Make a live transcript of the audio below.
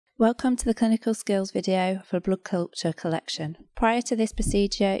Welcome to the clinical skills video for blood culture collection. Prior to this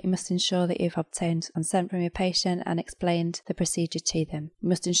procedure, you must ensure that you've obtained consent from your patient and explained the procedure to them. You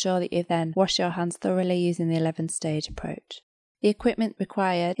must ensure that you then wash your hands thoroughly using the 11-stage approach. The equipment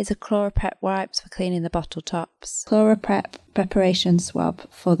required is a ChloraPrep wipes for cleaning the bottle tops, ChloraPrep preparation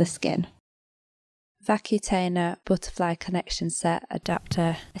swab for the skin, Vacutainer butterfly connection set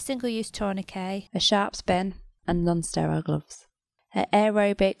adapter, a single-use tourniquet, a sharps bin and non-sterile gloves. An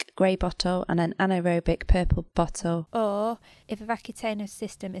aerobic grey bottle and an anaerobic purple bottle, or if a Vacutainer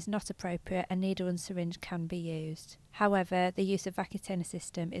system is not appropriate, a needle and syringe can be used. However, the use of Vacutainer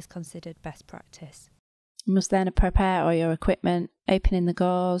system is considered best practice. You must then prepare all your equipment, opening the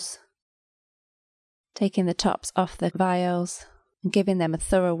gauze, taking the tops off the vials and giving them a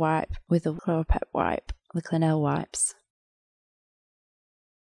thorough wipe with the ChloraPrep wipe, the Clinell wipes.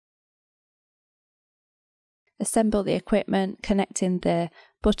 Assemble the equipment, connecting the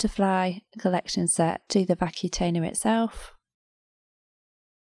butterfly collection set to the Vacutainer itself.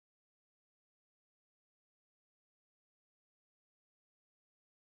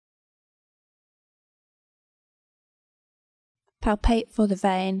 Palpate for the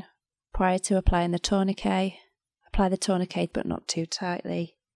vein prior to applying the tourniquet. Apply the tourniquet but not too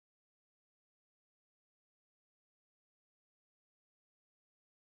tightly.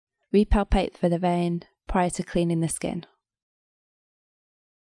 Repalpate for the vein prior to cleaning the skin.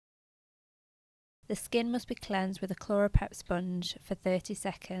 The skin must be cleansed with a ChloraPrep sponge for 30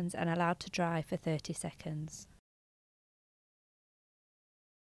 seconds and allowed to dry for 30 seconds.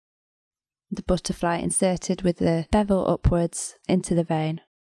 The butterfly inserted with the bevel upwards into the vein.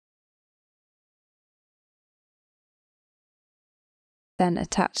 Then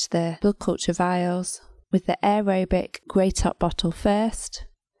attach the blood culture vials with the aerobic grey top bottle first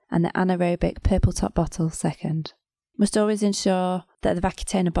and the anaerobic purple top bottle second. You must always ensure that the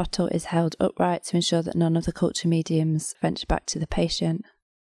Vacutainer bottle is held upright to ensure that none of the culture mediums venture back to the patient.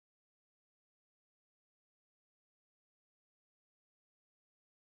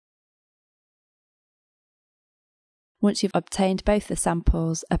 Once you've obtained both the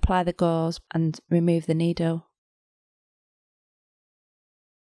samples, apply the gauze and remove the needle.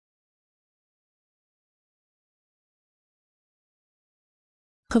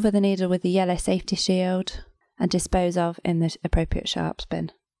 Cover the needle with the yellow safety shield and dispose of in the appropriate sharps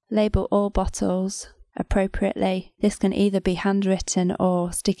bin. Label all bottles appropriately. This can either be handwritten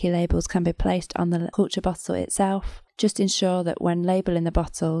or sticky labels can be placed on the culture bottle itself. Just ensure that when labelling the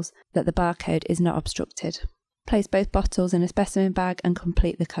bottles that the barcode is not obstructed. Place both bottles in a specimen bag and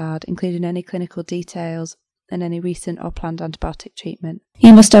complete the card, including any clinical details and any recent or planned antibiotic treatment.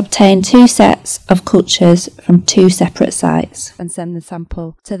 You must obtain 2 sets of cultures from 2 separate sites and send the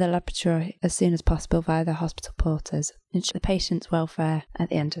sample to the laboratory as soon as possible via the hospital porters. Ensure the patient's welfare at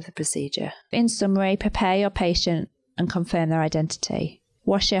the end of the procedure. In summary, prepare your patient and confirm their identity.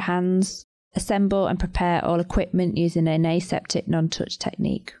 Wash your hands. Assemble and prepare all equipment using an aseptic non-touch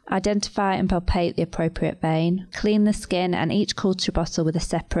technique. Identify and palpate the appropriate vein. Clean the skin and each culture bottle with a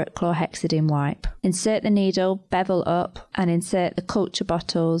separate chlorhexidine wipe. Insert the needle, bevel up, and insert the culture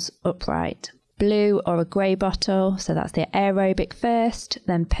bottles upright. Blue or a grey bottle, so that's the aerobic first,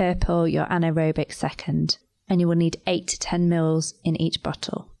 then purple, your anaerobic second. And you will need 8 to 10 ml in each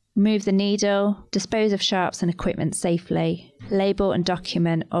bottle. Remove the needle, dispose of sharps and equipment safely, label and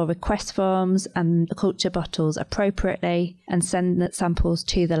document all request forms and the culture bottles appropriately, and send the samples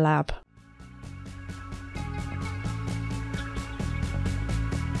to the lab.